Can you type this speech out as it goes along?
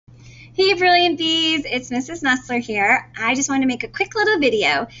Hey Brilliant Bees, it's Mrs. Nestler here. I just wanted to make a quick little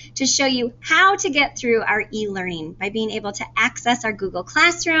video to show you how to get through our e-learning by being able to access our Google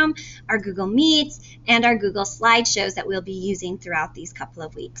Classroom, our Google Meets, and our Google slideshows that we'll be using throughout these couple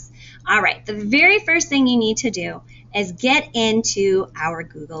of weeks. All right, the very first thing you need to do is get into our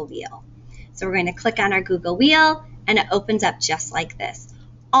Google Wheel. So we're going to click on our Google Wheel and it opens up just like this.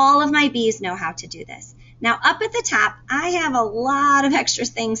 All of my bees know how to do this. Now up at the top, I have a lot of extra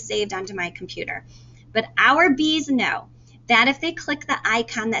things saved onto my computer, but our bees know that if they click the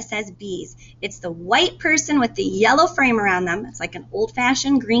icon that says bees, it's the white person with the yellow frame around them. It's like an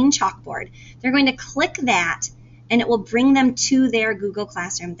old-fashioned green chalkboard. They're going to click that and it will bring them to their Google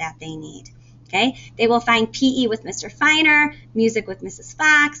Classroom that they need. Okay? They will find PE with Mr. Feiner, music with Mrs.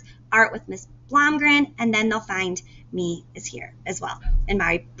 Fox, art with Miss Blomgren, and then they'll find me is here as well in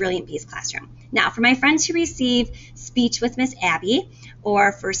my Brilliant Bees classroom. Now, for my friends who receive speech with Miss Abby,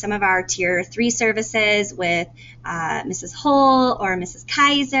 or for some of our Tier 3 services with Mrs. Hull or Mrs.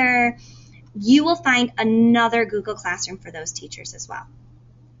 Kaiser, you will find another Google Classroom for those teachers as well.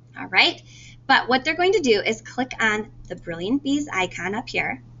 All right? But what they're going to do is click on the Brilliant Bees icon up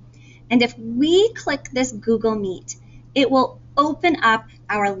here, and if we click this Google Meet, it will open up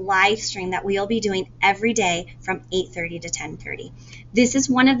our live stream that we'll be doing every day from 8:30 to 10:30. This is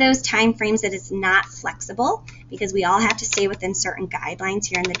one of those time frames that is not flexible because we all have to stay within certain guidelines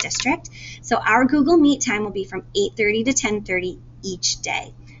here in the district. So our Google Meet time will be from 8:30 to 10:30 each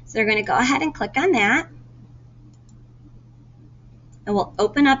day. So they're going to go ahead and click on that. And we'll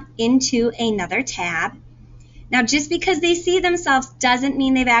open up into another tab. Now, just because they see themselves doesn't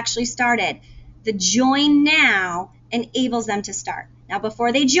mean they've actually started. The join now enables them to start. Now,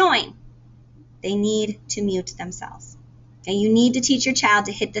 before they join, they need to mute themselves. Okay, you need to teach your child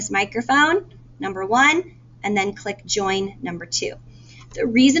to hit this microphone, number 1, and then click join, number 2. The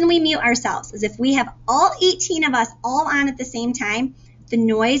reason we mute ourselves is if we have all 18 of us all on at the same time, the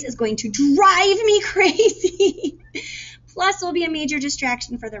noise is going to drive me crazy. Plus, it will be a major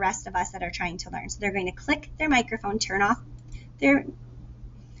distraction for the rest of us that are trying to learn. So they're going to click their microphone, turn off the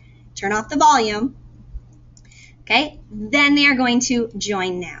volume. Okay, then they are going to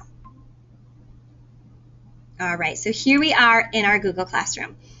join now. All right, so here we are in our Google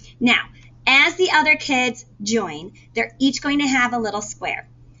Classroom. Now, as the other kids join, they're each going to have a little square.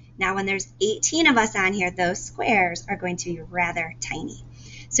 Now, when there's 18 of us on here, those squares are going to be rather tiny.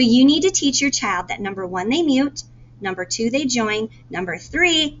 So you need to teach your child that number 1, they mute, number 2, they join, number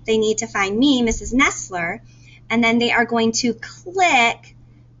 3, they need to find me, Mrs. Nestler, and then they are going to click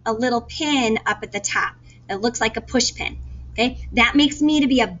a little pin up at the top. It looks like a push pin. Okay, that makes me to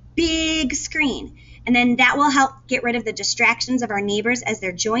be a big screen, and then that will help get rid of the distractions of our neighbors as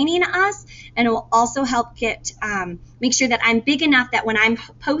they're joining us, and it will also help get make sure that I'm big enough that when I'm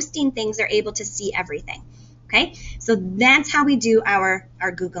posting things, they're able to see everything. Okay, so that's how we do our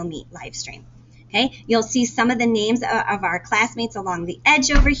Google Meet live stream. Okay, you'll see some of the names of our classmates along the edge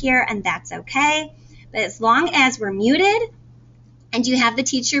over here, and that's okay. But as long as we're muted and you have the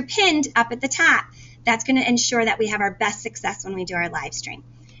teacher pinned up at the top, that's going to ensure that we have our best success when we do our live stream.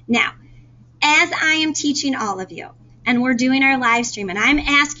 Now, as I am teaching all of you and we're doing our live stream and I'm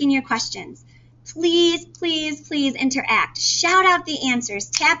asking you questions, please, please, please interact. Shout out the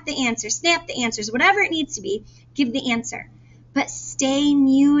answers, tap the answers, snap the answers, whatever it needs to be, give the answer. But stay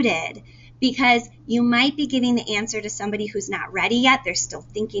muted because you might be giving the answer to somebody who's not ready yet. They're still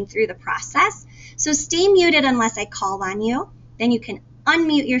thinking through the process. So stay muted unless I call on you. Then you can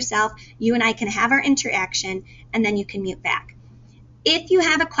unmute yourself, you and I can have our interaction, and then you can mute back. If you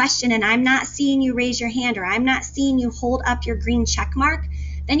have a question and I'm not seeing you raise your hand or I'm not seeing you hold up your green check mark,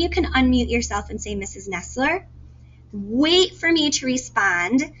 then you can unmute yourself and say, Mrs. Nestler, wait for me to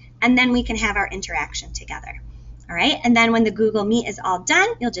respond, and then we can have our interaction together. All right, and then when the Google Meet is all done,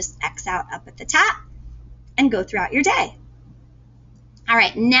 you'll just X out up at the top and go throughout your day. All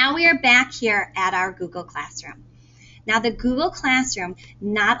right, now we are back here at our Google Classroom. Now, the Google Classroom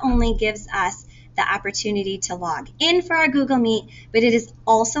not only gives us the opportunity to log in for our Google Meet, but it is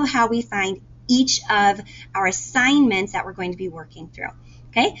also how we find each of our assignments that we're going to be working through.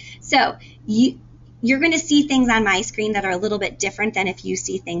 Okay, so you're going to see things on my screen that are a little bit different than if you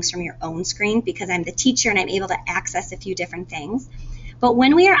see things from your own screen because I'm the teacher and I'm able to access a few different things. But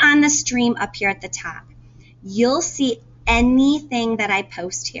when we are on the stream up here at the top, you'll see anything that I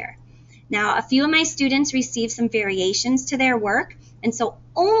post here. Now, a few of my students receive some variations to their work, and so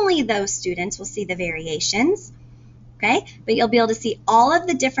only those students will see the variations, okay? But you'll be able to see all of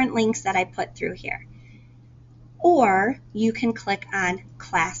the different links that I put through here. Or you can click on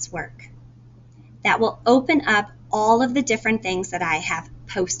classwork. That will open up all of the different things that I have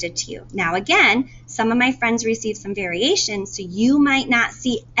posted to you. Now again, some of my friends receive some variation, so you might not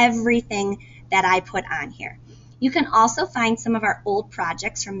see everything that I put on here. You can also find some of our old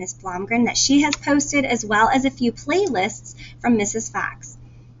projects from Miss Blomgren that she has posted, as well as a few playlists from Mrs. Fox.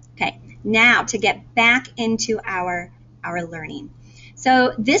 Okay, now to get back into our learning.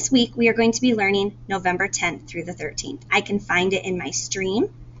 So this week we are going to be learning November 10th through the 13th. I can find it in my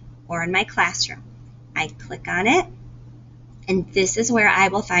stream or in my classroom. I click on it, and this is where I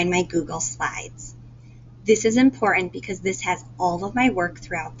will find my Google Slides. This is important because this has all of my work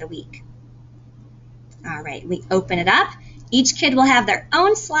throughout the week. All right, we open it up. Each kid will have their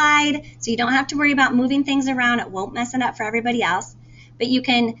own slide, so you don't have to worry about moving things around. It won't mess it up for everybody else. But you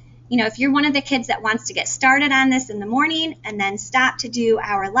can, if you're one of the kids that wants to get started on this in the morning and then stop to do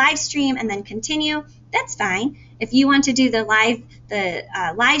our live stream and then continue, that's fine. If you want to do the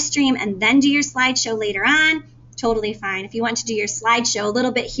live stream and then do your slideshow later on, totally fine. If you want to do your slideshow a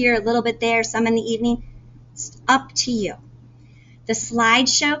little bit here, a little bit there, some in the evening, it's up to you. The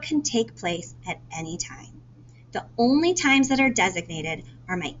slideshow can take place at any time. The only times that are designated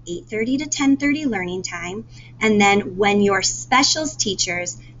are my 8:30 to 10:30 learning time, and then when your specials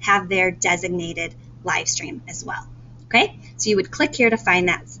teachers have their designated live stream as well. Okay, so you would click here to find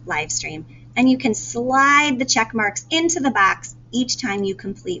that live stream, and you can slide the check marks into the box each time you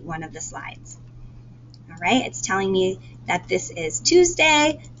complete one of the slides. All right, it's telling me that this is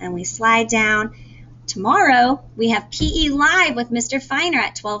Tuesday, and we slide down. Tomorrow, we have PE Live with Mr. Feiner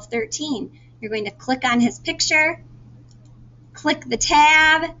at 12:13. You're going to click on his picture, click the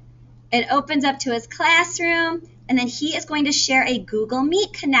tab, it opens up to his classroom, and then he is going to share a Google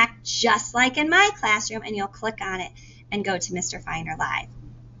Meet Connect just like in my classroom, and you'll click on it and go to Mr. Feiner Live.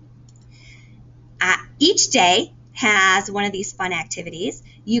 Each day has one of these fun activities.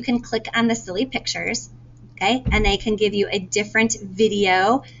 You can click on the silly pictures, okay, and they can give you a different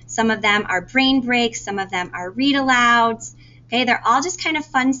video. Some of them are brain breaks, some of them are read alouds. Okay, they're all just kind of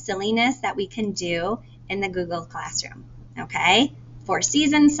fun silliness that we can do in the Google Classroom. Okay, 4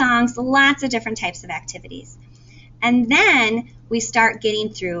 season songs, lots of different types of activities. And then we start getting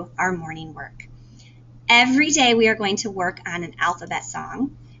through our morning work. Every day we are going to work on an alphabet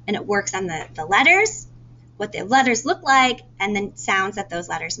song, and it works on the letters, what the letters look like, and the sounds that those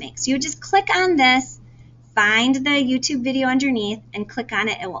letters make. So you just click on this, find the YouTube video underneath, and click on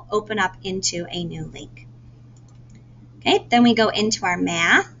it. It will open up into a new link. Okay, then we go into our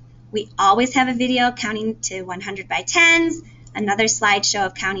math. We always have a video counting to 100 by 10s, another slideshow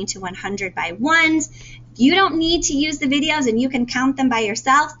of counting to 100 by 1s. If you don't need to use the videos and you can count them by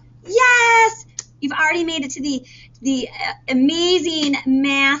yourself, yes! You've already made it to the amazing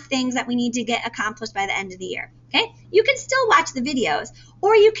math things that we need to get accomplished by the end of the year. Okay, you can still watch the videos,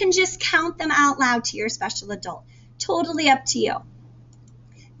 or you can just count them out loud to your special adult. Totally up to you.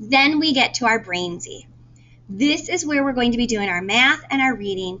 Then we get to our Brainsy. This is where we're going to be doing our math and our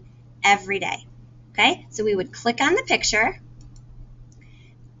reading every day. Okay, so we would click on the picture,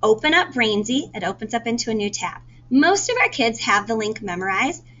 open up Brainsy. It opens up into a new tab. Most of our kids have the link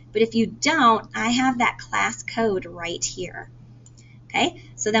memorized, but if you don't, I have that class code right here. Okay,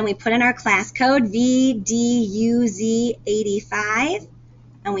 so then we put in our class code, VDUZ85,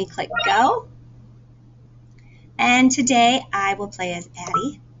 and we click go. And today I will play as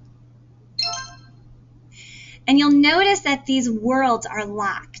Addie. And you'll notice that these worlds are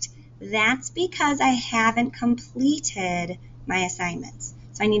locked. That's because I haven't completed my assignments.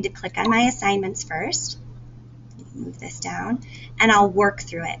 So I need to click on my assignments first. Move this down, and I'll work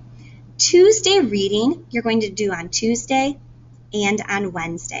through it. Tuesday reading, you're going to do on Tuesday and on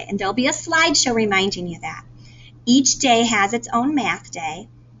Wednesday. And there'll be a slideshow reminding you that. Each day has its own math day.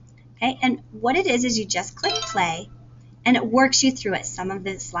 Okay, and what it is you just click play, and it works you through it. Some of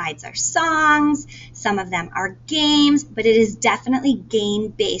the slides are songs, some of them are games, but it is definitely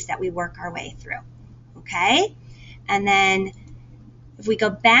game-based that we work our way through. Okay, and then if we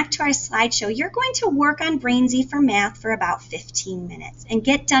go back to our slideshow, you're going to work on Brainsy for math for about 15 minutes and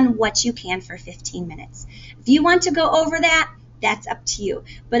get done what you can for 15 minutes. If you want to go over that, that's up to you.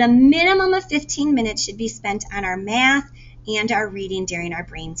 But a minimum of 15 minutes should be spent on our math and our reading during our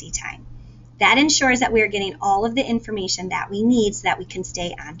Brainsy time. That ensures that we are getting all of the information that we need so that we can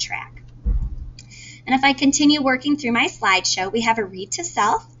stay on track. And if I continue working through my slideshow, we have a read to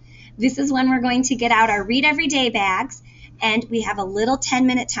self. This is when we're going to get out our read every day bags, and we have a little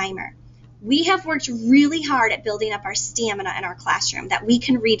 10-minute timer. We have worked really hard at building up our stamina in our classroom that we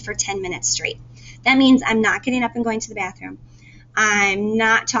can read for 10 minutes straight. That means I'm not getting up and going to the bathroom. I'm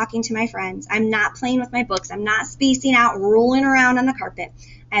not talking to my friends. I'm not playing with my books. I'm not spacing out, rolling around on the carpet.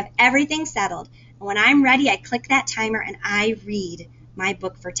 I have everything settled. And when I'm ready, I click that timer and I read my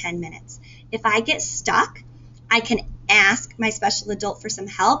book for 10 minutes. If I get stuck, I can ask my special adult for some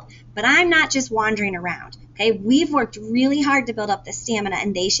help, but I'm not just wandering around. Okay, we've worked really hard to build up the stamina,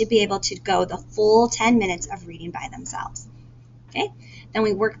 and they should be able to go the full 10 minutes of reading by themselves. Okay, then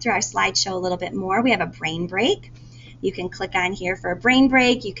we work through our slideshow a little bit more. We have a brain break. You can click on here for a brain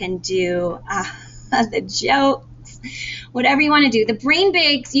break. You can do the jokes, whatever you want to do. The brain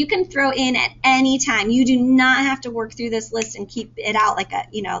breaks you can throw in at any time. You do not have to work through this list and keep it out like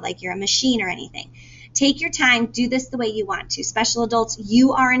like you're a machine or anything. Take your time. Do this the way you want to. Special adults,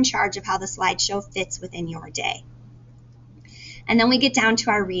 you are in charge of how the slideshow fits within your day. And then we get down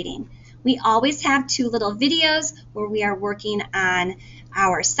to our reading. We always have 2 little videos where we are working on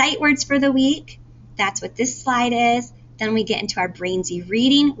our sight words for the week. That's what this slide is. Then we get into our Brainsy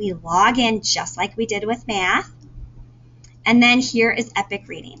reading. We log in just like we did with math. And then here is epic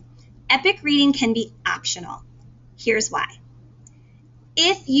reading. Epic reading can be optional. Here's why.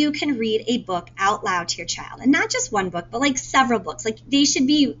 If you can read a book out loud to your child, and not just one book, but like several books, like they should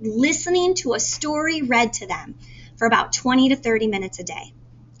be listening to a story read to them for about 20 to 30 minutes a day.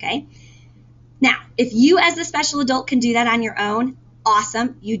 Okay? Now, if you as a special adult can do that on your own,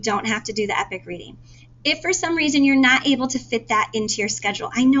 awesome. You don't have to do the epic reading. If for some reason you're not able to fit that into your schedule,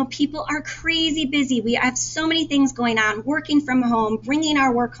 I know people are crazy busy. We have so many things going on, working from home, bringing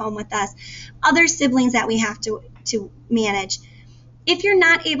our work home with us, other siblings that we have to manage. If you're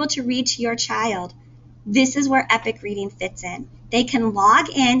not able to read to your child, this is where epic reading fits in. They can log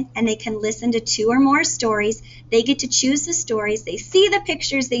in and they can listen to 2 or more stories. They get to choose the stories. They see the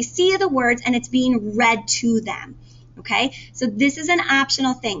pictures, they see the words, and it's being read to them. Okay, so this is an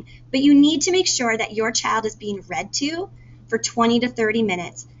optional thing, but you need to make sure that your child is being read to for 20 to 30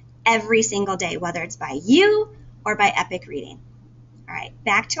 minutes every single day, whether it's by you or by epic reading. All right,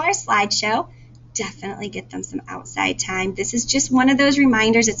 back to our slideshow. Definitely get them some outside time. This is just one of those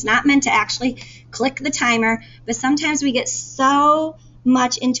reminders. It's not meant to actually click the timer, but sometimes we get so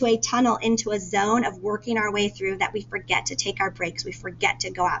much into a tunnel, into a zone of working our way through that we forget to take our breaks. We forget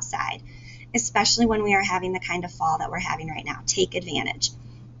to go outside, especially when we are having the kind of fall that we're having right now. Take advantage.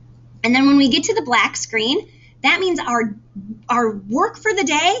 And then when we get to the black screen, that means our work for the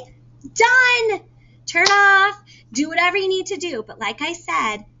day, done. Turn off, do whatever you need to do. But like I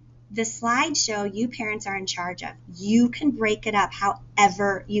said, the slideshow, you parents are in charge of. You can break it up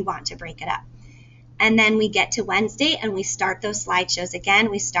however you want to break it up. And then we get to Wednesday and we start those slideshows again.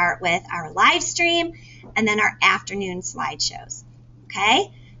 We start with our live stream and then our afternoon slideshows.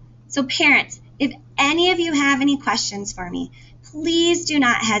 Okay? So parents, if any of you have any questions for me, please do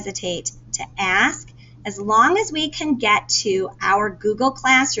not hesitate to ask. As long as we can get to our Google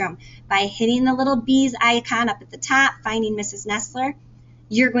Classroom by hitting the little bees icon up at the top, finding Mrs. Nestler,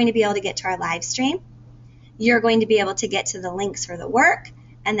 you're going to be able to get to our live stream. You're going to be able to get to the links for the work,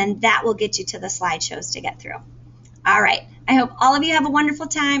 and then that will get you to the slideshows to get through. All right. I hope all of you have a wonderful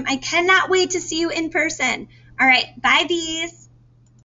time. I cannot wait to see you in person. All right. Bye, bees.